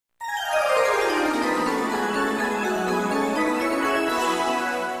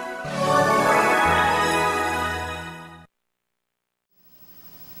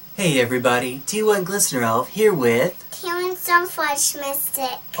Hey everybody, T1 Glistener Elf here with Human Sunflesh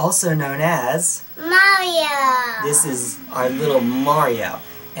Mystic, also known as Mario. This is our little Mario,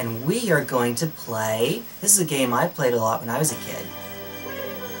 and we are going to play. This is a game I played a lot when I was a kid.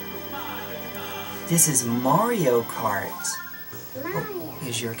 This is Mario Kart. Mario. Oh,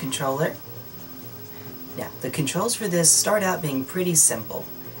 here's your controller. Now, the controls for this start out being pretty simple.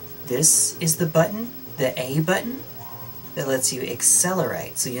 This is the button, the A button, that lets you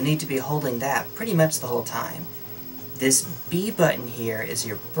accelerate, so you'll need to be holding that pretty much the whole time. This B button here is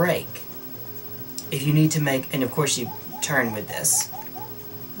your brake. If you need to make, and of course you turn with this.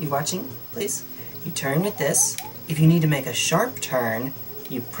 You watching, please? You turn with this. If you need to make a sharp turn,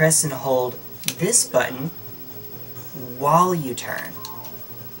 you press and hold this button while you turn.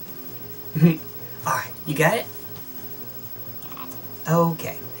 Alright, you got it?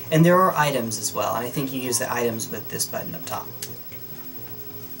 Okay. And there are items as well, and I think you use the items with this button up top.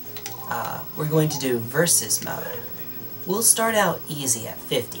 We're going to do versus mode. We'll start out easy at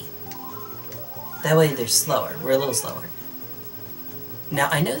 50. That way they're slower. We're a little slower. Now,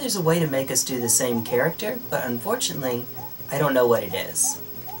 I know there's a way to make us do the same character, but unfortunately, I don't know what it is.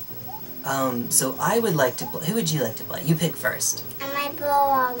 So I would like to play. Who would you like to play? You pick first. And my blue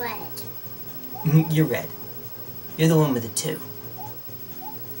or red? You're red. You're the one with the 2.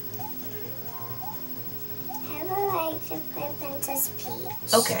 I would like to play Princess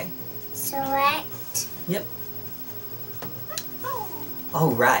Peach. Okay. Select. Yep.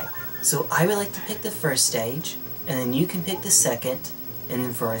 Alright. So I would like to pick the first stage, and then you can pick the second, and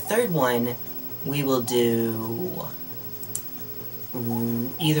then for our third one, we will do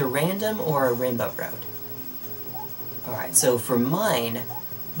either random or a rainbow road. Alright, so for mine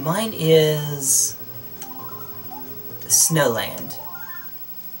is Snowland.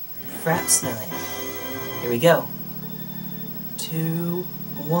 Frap Snowland. Here we go. 2,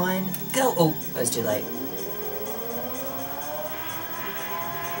 1, go! Oh, that was too late.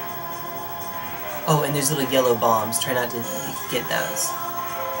 Oh, and there's little yellow bombs. Try not to get those.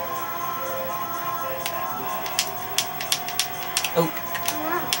 Oh.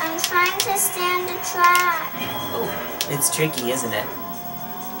 I'm trying to stand the track. Oh, it's tricky, isn't it?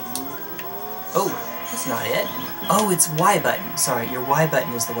 Oh, that's not it. Oh, it's Y button. Sorry, your Y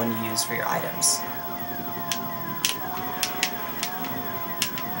button is the one you use for your items.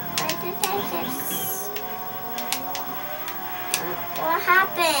 Why did I get... What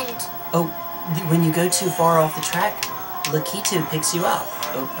happened? Oh, when you go too far off the track, Lakitu picks you up.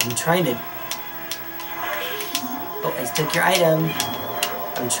 Oh, I'm trying to... Oh, I took your item.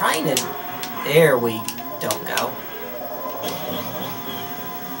 I'm trying to... There we don't go.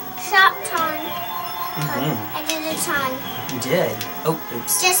 Shot ton. I did a ton. You did? Oh,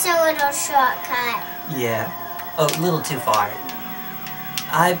 oops. Just a little shortcut. Yeah. Oh, a little too far.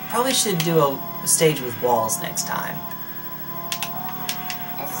 I probably should do a stage with walls next time.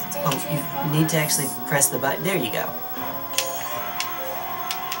 Oh, you need to actually press the button. There you go.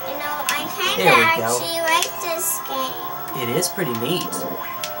 You know, I kind There of we go. actually like this game. It is pretty neat.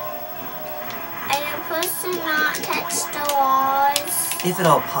 Are you supposed to not touch the walls? If at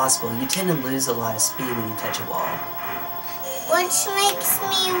all possible, you tend to lose a lot of speed when you touch a wall. Which makes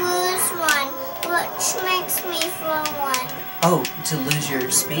me lose one. Which makes me throw one. Oh, to lose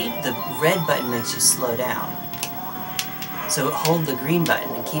your speed, the red button makes you slow down. So hold the green button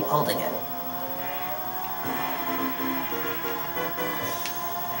and keep holding it.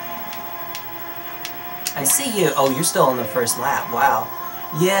 I see you. Oh, you're still on the first lap. Wow.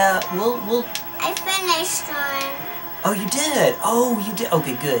 Yeah, we'll... I finished one. Oh, you did. Oh, you did.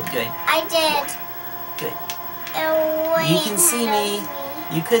 Okay, good, good. I did. Good. You You can see me.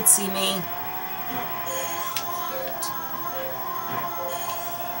 You could see me.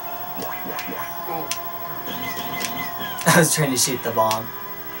 I was trying to shoot the bomb.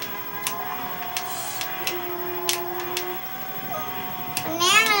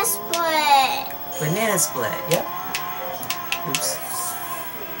 Banana split. Banana split. Yep. Oops.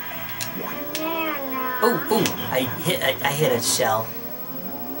 Banana. Oh, oh! I hit a shell.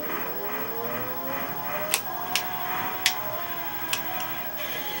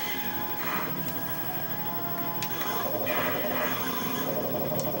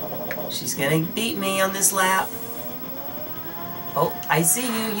 She's gonna beat me on this lap. Oh, I see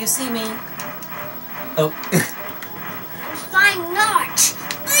you. You see me. Oh. I'm not.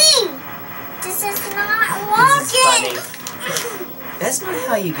 This is not This is working. funny. That's not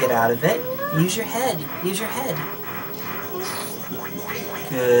how you get out of it. Use your head. Use your head.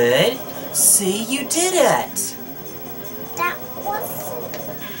 Good. See, you did it. That wasn't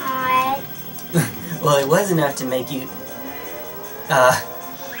hard. Well, it was enough to make you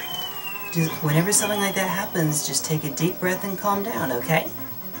Just whenever something like that happens, just take a deep breath and calm down, okay?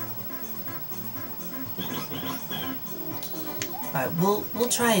 Alright, we'll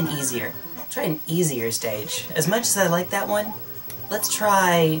try an easier stage. As much as I like that one, let's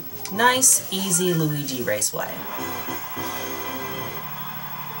try nice, easy Luigi Raceway.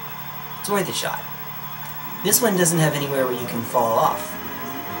 It's worth a shot. This one doesn't have anywhere where you can fall off.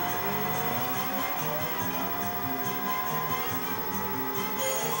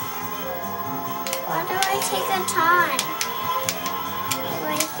 Why do I take a time?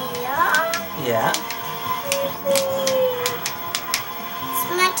 Right here? Yeah. As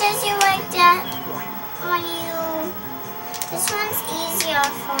much as you like that, when you... This one's easier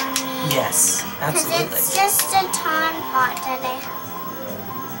for me. Yes, absolutely. Because it's just a time part that I have.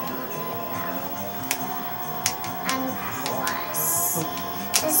 And plus,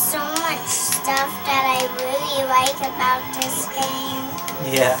 there's so much stuff that I really like about this game.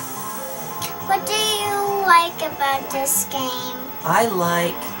 Yeah. What do you like about this game? I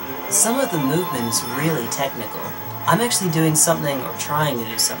like some of the movement is really technical. I'm actually doing something, or trying to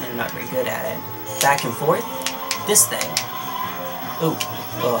do something, I'm not very good at it. Back and forth. This thing. Ooh,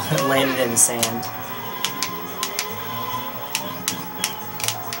 well, it landed in the sand.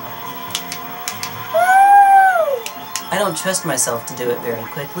 Woo! I don't trust myself to do it very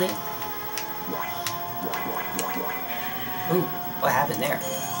quickly. Ooh, what happened there?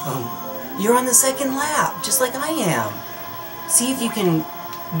 Oh. You're on the second lap, just like I am. See if you can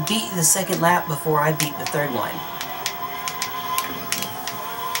beat the second lap before I beat the third one.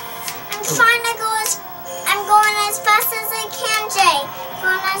 I'm going as fast as I can, Jay.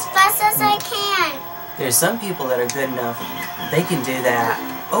 Going as fast as I can. There's some people that are good enough, they can do that.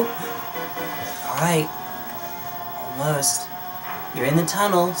 Oh, alright. Almost. You're in the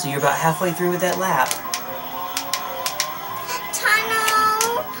tunnel, so you're about halfway through with that lap.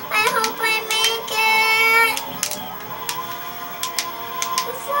 Tunnel! I hope I make it!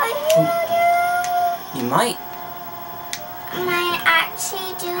 Before you do! You might. I might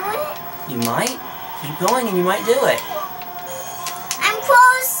actually do it? You might. Keep going and you might do it. I'm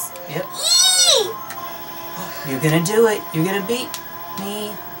close! Yep. Eee! You're gonna do it. You're gonna beat me.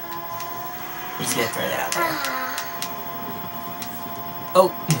 I'm just gonna throw that out there.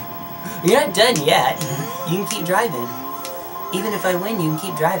 Oh, you're not done yet. You can keep driving. Even if I win, you can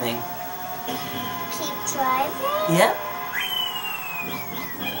keep driving. Keep driving? Yep.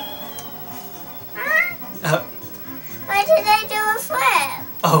 Huh? Why did I do a flip?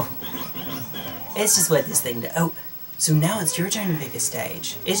 Oh. It's just what this thing does. Oh, so now it's your turn to pick a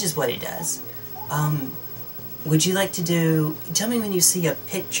stage. It's just what it does. Would you like to do... Tell me when you see a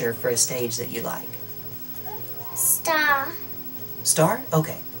picture for a stage that you like. Star. Star?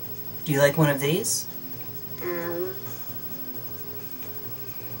 Okay. Do you like one of these?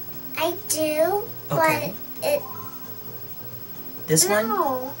 I do, Okay. but it... This one?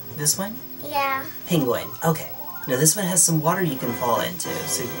 No. This one? Yeah. Penguin. Okay. Now this one has some water you can fall into,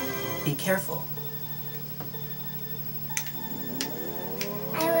 so be careful.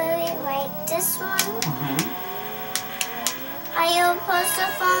 I really like this one. Mm-hmm. Are you supposed to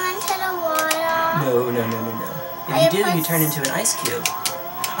fall into the water? No, no, no, no, no. Are If you you do, you supposed- turn into an ice cube.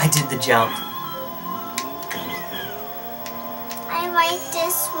 I did the jump. I like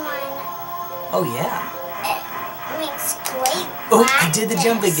this one. Oh, yeah. It makes great Oh, practice. I did the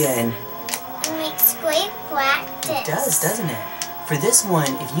jump again. It makes great practice. It does, doesn't it? For this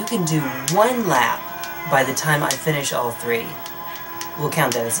one, if you can do one lap by the time I finish all three, we'll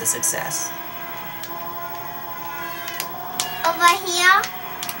count that as a success. Over here?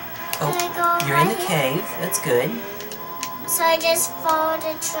 Oh, Can I go you're in over the here? cave. That's good. So I just follow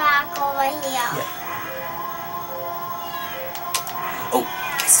the track over here. Yep. Oh,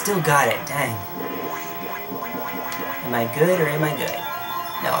 I still got it. Dang. Am I good or am I good?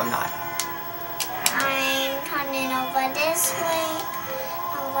 No, I'm not. I'm turning over this way,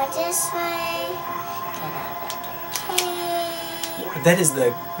 get out of the cave. That is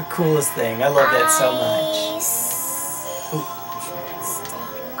the coolest thing. I love that so much. Ice. Ooh. Stay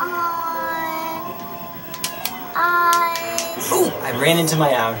on. Ice. Ooh, I ran into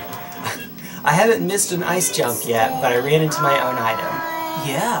my own. I haven't missed an ice jump yet, but I ran into my own item.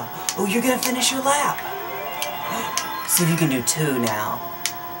 Yeah. Oh, you're gonna finish your lap. See if you can do two now.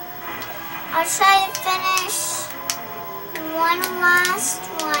 I'll try to finish one last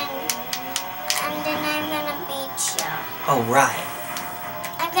one, and then I'm gonna beat you. Oh, right.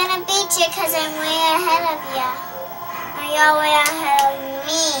 I'm gonna beat you because I'm way ahead of you. Or you're way ahead of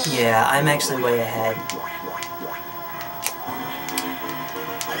me. Yeah, I'm actually way ahead.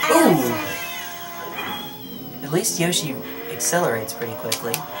 I Ooh! At least Yoshi accelerates pretty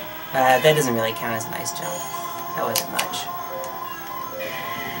quickly. That doesn't really count as a nice jump. That wasn't much.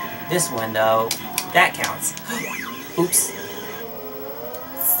 This one, though, that counts. Oops.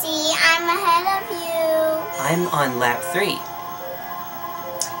 See, I'm ahead of you. I'm on lap 3.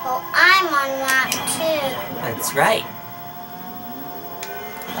 Well, I'm on lap 2. That's right.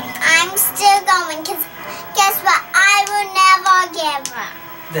 I'm still going, because guess what? I will never give up.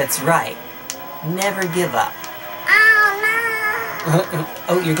 That's right. Never give up. Oh, no.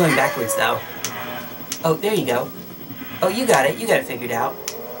 Oh, you're going backwards, though. Oh, there you go. Oh, you got it. You got it figured out.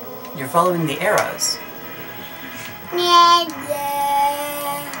 You're following the arrows.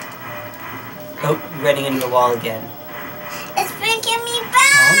 Oh, you're running into the wall again. It's breaking me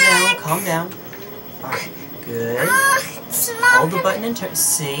back. Calm down. Alright, good. It's Hold the button and turn.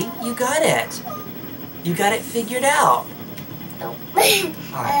 See? You got it. You got it figured out. Oh. Alright.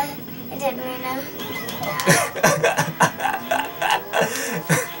 I didn't mean to.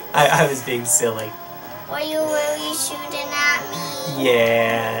 I was being silly. Were you really shooting at me?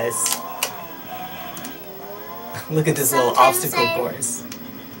 Yes. Look at this little Sometimes obstacle I- course.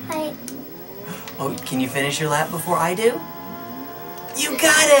 Like, Oh, can you finish your lap before I do? You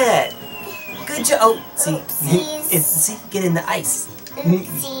got it! Good job. Oh, see, Oopsies. see, get in the ice.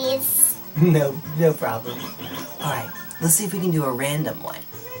 oopsies. No problem. Alright, let's see if we can do a random one.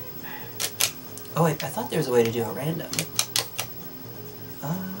 Oh wait, I thought there was a way to do a random.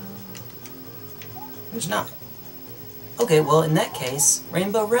 There's not. Okay, well in that case,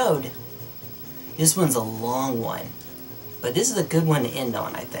 Rainbow Road. This one's a long one. But this is a good one to end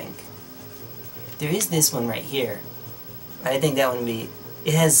on, I think. There is this one right here. I think that one would be...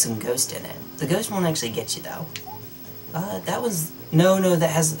 It has some ghost in it. The ghost won't actually get you, though. That was... No, that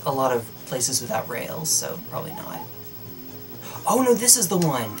has a lot of places without rails, so probably not. Oh, no, this is the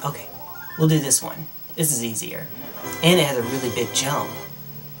one. Okay, we'll do this one. This is easier. And it has a really big jump.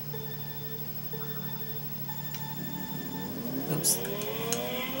 Oops.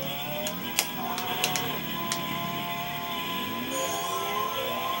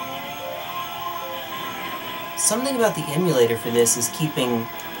 Something about the emulator for this is keeping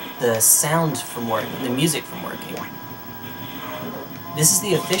the sound from working, the music from working. This is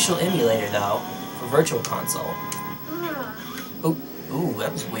the official emulator, though, for Virtual Console. Ooh,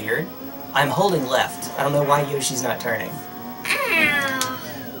 that was weird. I'm holding left. I don't know why Yoshi's not turning. Ow.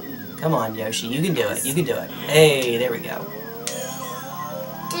 Come on, Yoshi, you can do it. You can do it. Hey, there we go.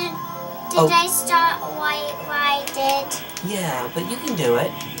 Did I start why I did? Yeah, but you can do it.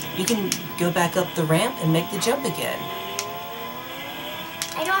 You can go back up the ramp and make the jump again.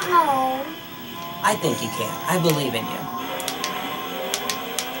 I don't know. I think you can. I believe in you.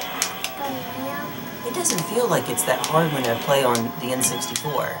 Oh, It doesn't feel like it's that hard when I play on the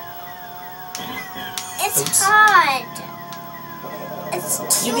N64. yeah. It's Oops. hard. It's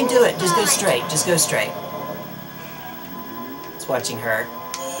You can do it. Just go straight. Just go straight. It's watching her.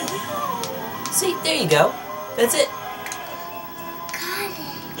 See, there you go. That's it. Got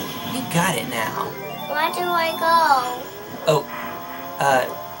it. You got it now. Where do I go? Oh,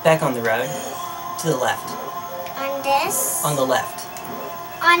 back on the road. To the left. On this? On the left.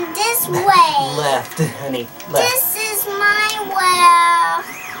 On this way. Left, honey. Left. This is my way.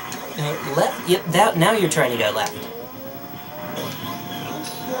 Left? Yep, now you're trying to go left.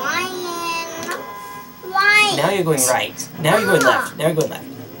 Why? Now you're going right. Now you're going left. Now you're going left.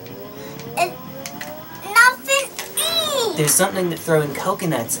 Nothing. There's something that's throwing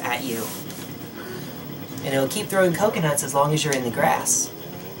coconuts at you. And it'll keep throwing coconuts as long as you're in the grass.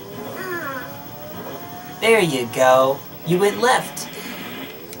 There you go. You went left.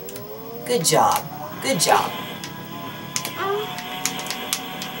 Good job. Good job.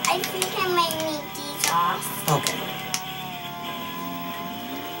 I think I might need these off. Okay.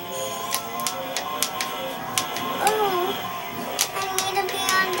 Oh, I need to be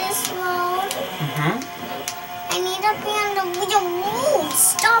on this road. I need to be on the wheel.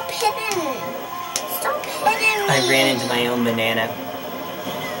 Stop hitting. Stop hitting me. I ran into my own banana.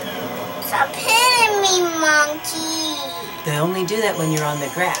 Stop hitting me, monkey. They only do that when you're on the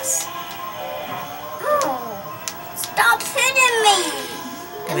grass. Oh, stop hitting me.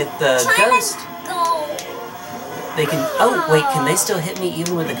 With the Trying ghost, to go. they can... Oh, wait, can they still hit me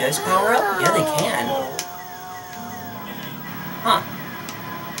even with the ghost power-up? Yeah, they can. Huh.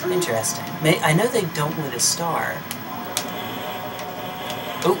 Interesting. I know they don't with a star.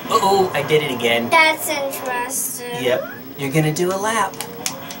 Oh, I did it again. That's interesting. Yep. You're gonna do a lap.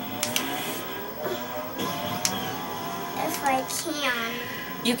 If I can.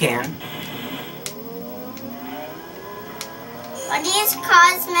 You can. Are these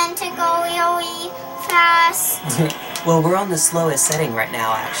cars meant to go really fast? Well, we're on the slowest setting right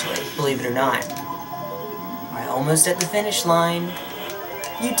now, actually, believe it or not. Alright, almost at the finish line.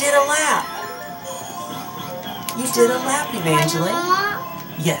 You did a lap! You did a lap, Evangeline.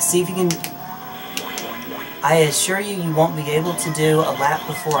 Yes, see if you can... I assure you, you won't be able to do a lap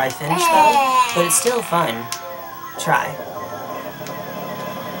before I finish, though, but it's still fun. Try.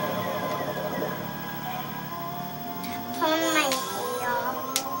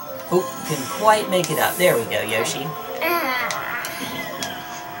 Oh, couldn't quite make it up. There we go, Yoshi.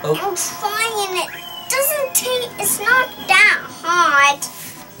 Oh. I'm trying. It doesn't take. It's not that hard.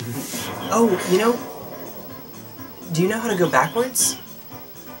 Oh, you know. Do you know how to go backwards?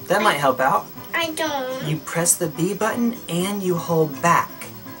 That might help out. I don't. You press the B button and you hold back.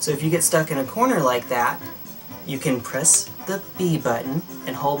 So if you get stuck in a corner like that, you can press the B button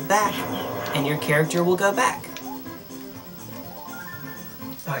and hold back, and your character will go back.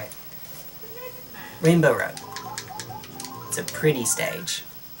 Alright. Rainbow Road. It's a pretty stage.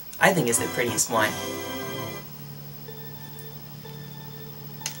 I think it's the prettiest one.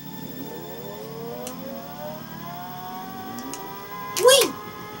 Whee!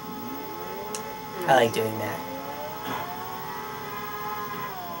 I like doing that.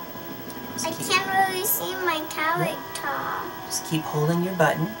 I can't really see my character. Just keep holding your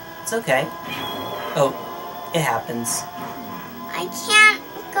button. It's okay. Oh, it happens. I can't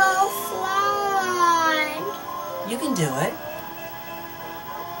go forward. You can do it.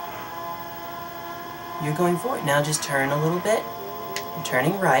 You're going forward. Now just turn a little bit. You're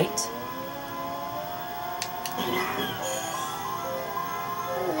turning right.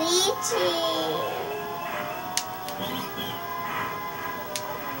 Luigi.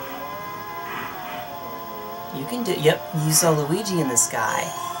 You can do... Yep, you saw Luigi in the sky.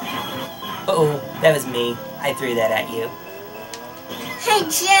 Uh-oh, that was me. I threw that at you. Hey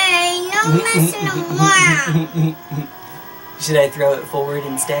Jay, no messing around. Should I throw it forward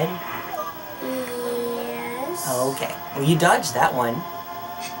instead? Yes. Oh, okay. Well, you dodged that one.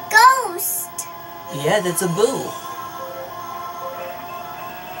 Ghost. Yeah, that's a boo.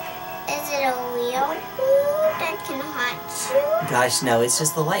 Is it a real boo that can haunt you? Gosh, no, it's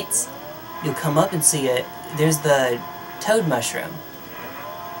just the lights. You'll come up and see it. There's the toad mushroom.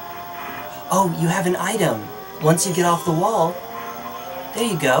 Oh, you have an item. Once you get off the wall, there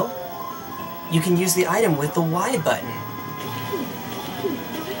you go. You can use the item with the Y button.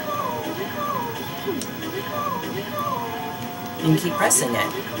 You can keep pressing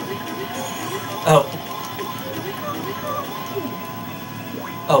it. Oh.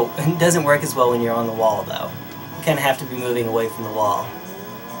 Oh, it doesn't work as well when you're on the wall, though. You kind of have to be moving away from the wall.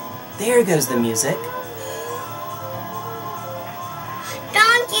 There goes the music.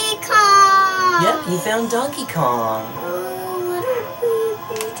 Donkey Kong! Yep, you found Donkey Kong.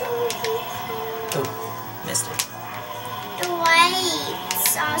 Oh, missed it. The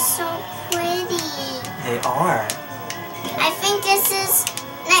lights are so pretty. They are. I think this is...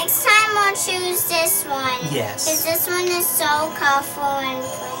 Next time I'll choose this one. Yes. Because this one is so colorful and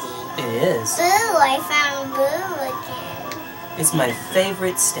pretty. It is. Boo, I found Boo again. It's my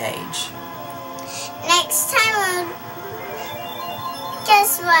favorite stage. Next time we'll...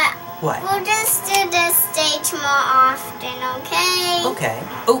 Guess what? What? We'll just do this stage more often, okay? Okay.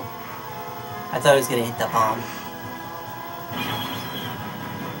 Oh! I thought I was gonna hit the bomb.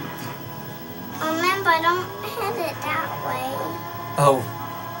 Remember, don't hit it that way. Oh.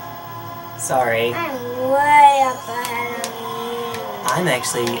 Sorry. I'm way up ahead of you. I'm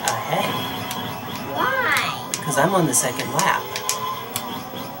actually ahead. Why? Because I'm on the second lap.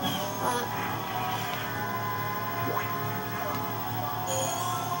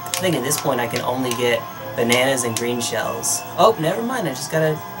 I think at this point I can only get bananas and green shells. Oh, never mind. I just got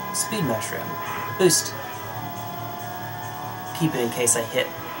a speed mushroom. Boost. Keep it in case I hit.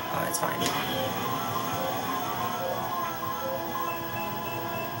 Oh, it's fine.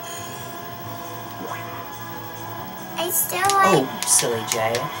 I still like Oh, silly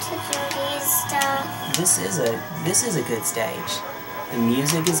Jay. to do these stuff. This is a good stage. The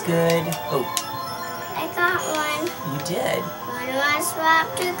music is good. Oh, I got one. you did. One last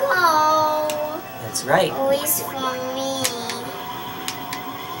lap to go. That's right. At least for me.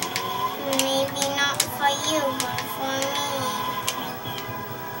 Maybe not for you, but for me.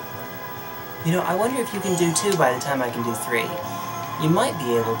 You know, I wonder if you can do 2 by the time I can do 3. You might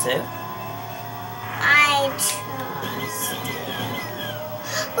be able to. I trust you.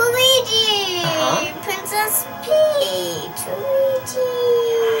 Luigi! Princess Peach! Luigi!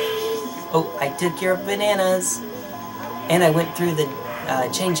 Oh, I took your bananas. And I went through the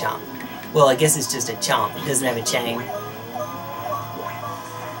chain chomp. Well, I guess it's just a chomp. It doesn't have a chain.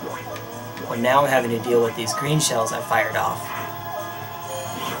 Well, now I'm having to deal with these green shells I fired off.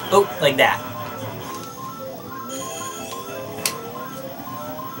 Oh, like that.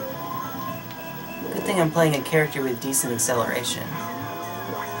 Good thing I'm playing a character with decent acceleration.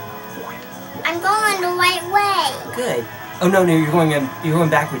 I'm going the right way. Good. Oh no, you're going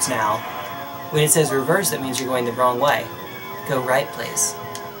backwards now. When it says reverse, that means you're going the wrong way. Go right, please.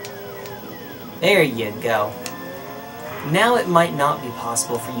 There you go. Now it might not be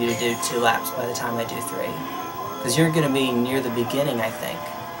possible for you to do 2 laps by the time I do 3. Because you're going to be near the beginning, I think.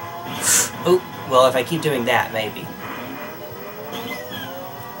 Oh, well, if I keep doing that, maybe.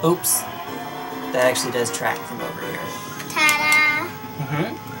 Oops. That actually does track from over here. Ta-da!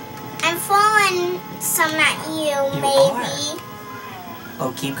 Mm-hmm. I'm throwing some at you, maybe.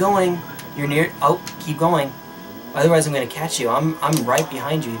 Oh, keep going. You're near. Oh, keep going. Otherwise, I'm going to catch you. I'm right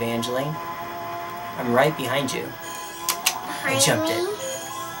behind you, Evangeline. I'm right behind you. Behind I jumped me? it.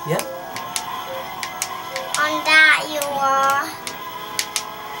 Yep. On that you are.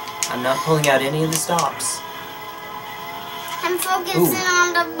 I'm not pulling out any of the stops. I'm focusing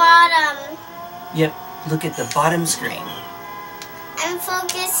on the bottom. Yep. Look at the bottom screen. I'm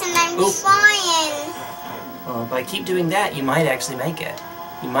focusing. I'm trying. Well, if I keep doing that, you might actually make it.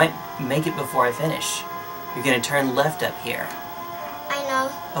 You might make it before I finish. You're going to turn left up here. I know.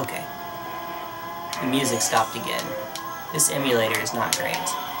 Okay. The music stopped again. This emulator is not great.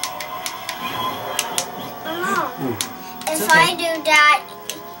 Oh. Ooh. If Okay. I do that,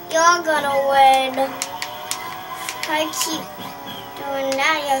 you're gonna win. If I keep doing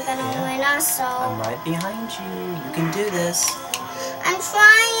that, you're gonna win also. I'm right behind you. You can do this. I'm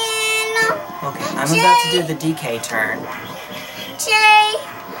trying. Okay, I'm about to do the DK turn. Jay.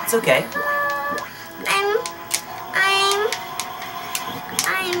 It's okay.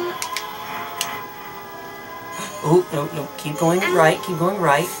 Oh, no, keep going right, keep going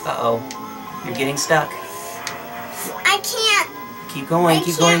right. Uh-oh. You're getting stuck. I can't. Keep going,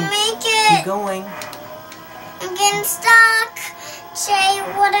 keep going. I can't make it. Keep going. I'm getting stuck. Jay,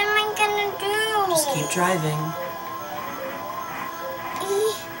 what am I gonna do? Just keep driving.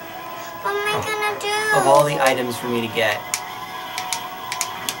 What am I gonna do? Of all the items for me to get.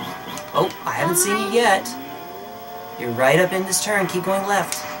 Oh, I haven't seen you yet. You're right up in this turn. Keep going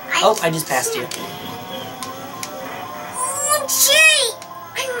left. Oh, I just passed you. Oh, Jay!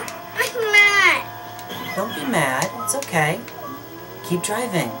 I'm mad. Don't be mad. It's okay. Keep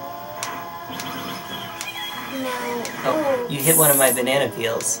driving. No. Oh, you hit one of my banana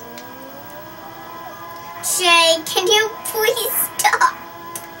peels. Jay, can you please stop?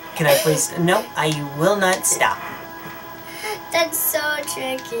 Can I please? No, I will not stop. That's so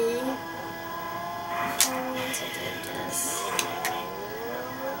tricky. I want to do this.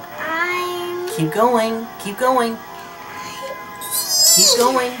 Keep going. Keep going. Keep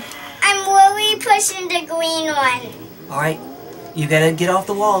going. I'm really pushing the green one. All right. You gotta get off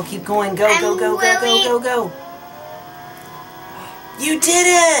the wall. Keep going. Go, go, go, go, go, go, go. You did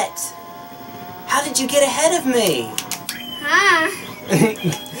it! How did you get ahead of me? Huh?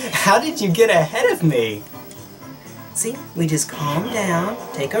 How did you get ahead of me? See, we just calm down,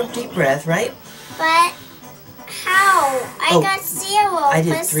 take a deep breath, right? But how? I got 0. I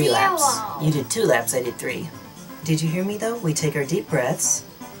did 3 laps. You did 2 laps, I did 3. Did you hear me though? We take our deep breaths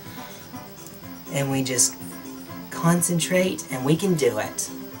and we just concentrate and we can do it.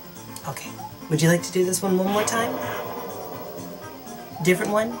 Okay, would you like to do this one more time?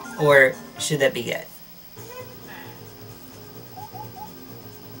 Different one? Or should that be it?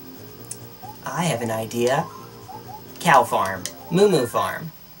 I have an idea. Cow farm. Moo Moo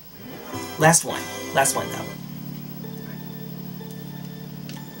farm. Last one. Last one though.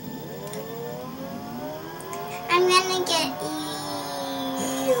 I'm gonna get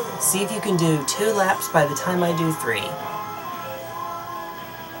you. See if you can do 2 laps by the time I do 3.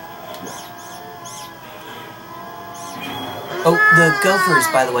 Oh, the gophers,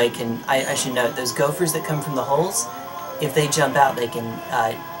 by the way, I should note, those gophers that come from the holes, if they jump out, they can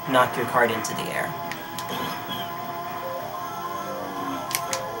knock your cart into the air.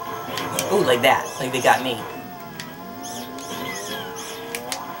 Oh, like that. Like they got me.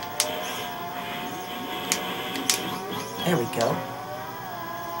 There we go.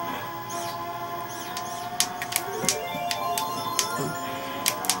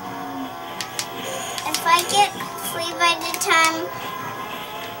 If I get 3 by the time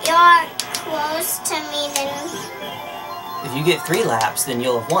you're close to me, then... If you get 3 laps, then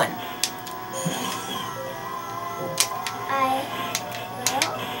you'll have won. I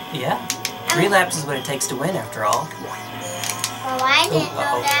will? Yeah. 3 laps is what it takes to win, after all. Well, I didn't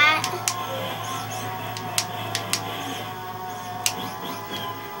know that.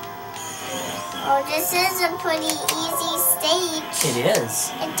 Oh, this is a pretty easy stage. It is.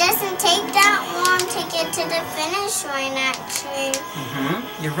 It doesn't take that long to get to the finish line, actually.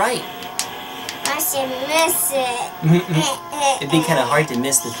 You're right. Unless you miss it. It'd be kind of hard to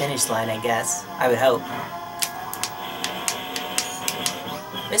miss the finish line, I guess. I would hope.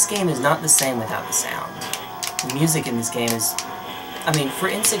 This game is not the same without the sound. The music in this game is... I mean, for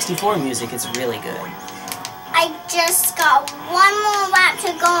N64 music, it's really good. I just got one more lap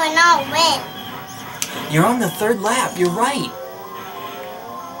to go and I'll win. You're on the 3rd lap. You're right.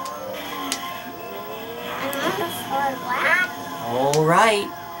 I'm on the 4th lap. All right.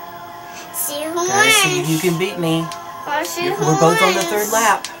 See who Gotta wins. see if you can beat me. See who We're both on the wins. 3rd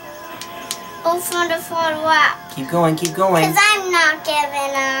lap. Both on the 4th lap. Keep going, keep going. Because I'm not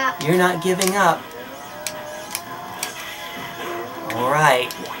giving up. You're not giving up.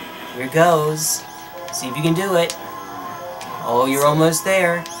 Alright, here goes. See if you can do it. Oh, you're almost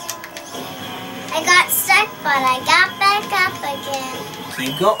there. I got stuck, but I got back up again.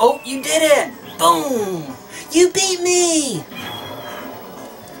 Keep going. Oh, you did it! Boom! You beat me!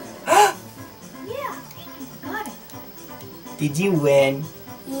 Yeah, got it. Did you win?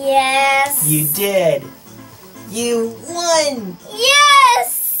 Yes. You did. You won!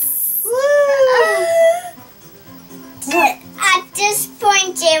 Yes! Woo! At this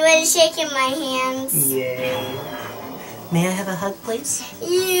point, Jay was shaking my hands. Yay. May I have a hug, please?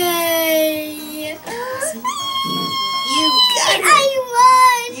 Yay! You got it!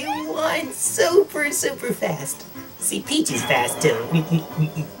 I won! You won super, super fast. See, Peach is fast, too. Can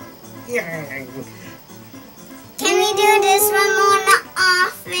we do this one more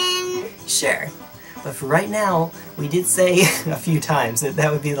often? Sure. But for right now, we did say a few times that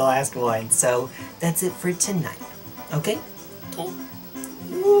that would be the last one. So that's it for tonight. Okay? Okay.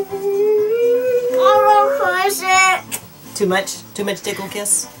 I'll go close it. Too much? Too much tickle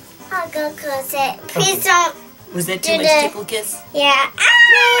kiss? I'll go close it. Please Okay. don't. Was that Do too much the- tickle kiss? Yeah.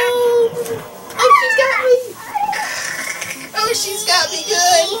 Oh, she's got me! Oh, she's got me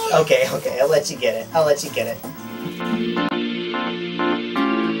good! Okay, I'll let you get it.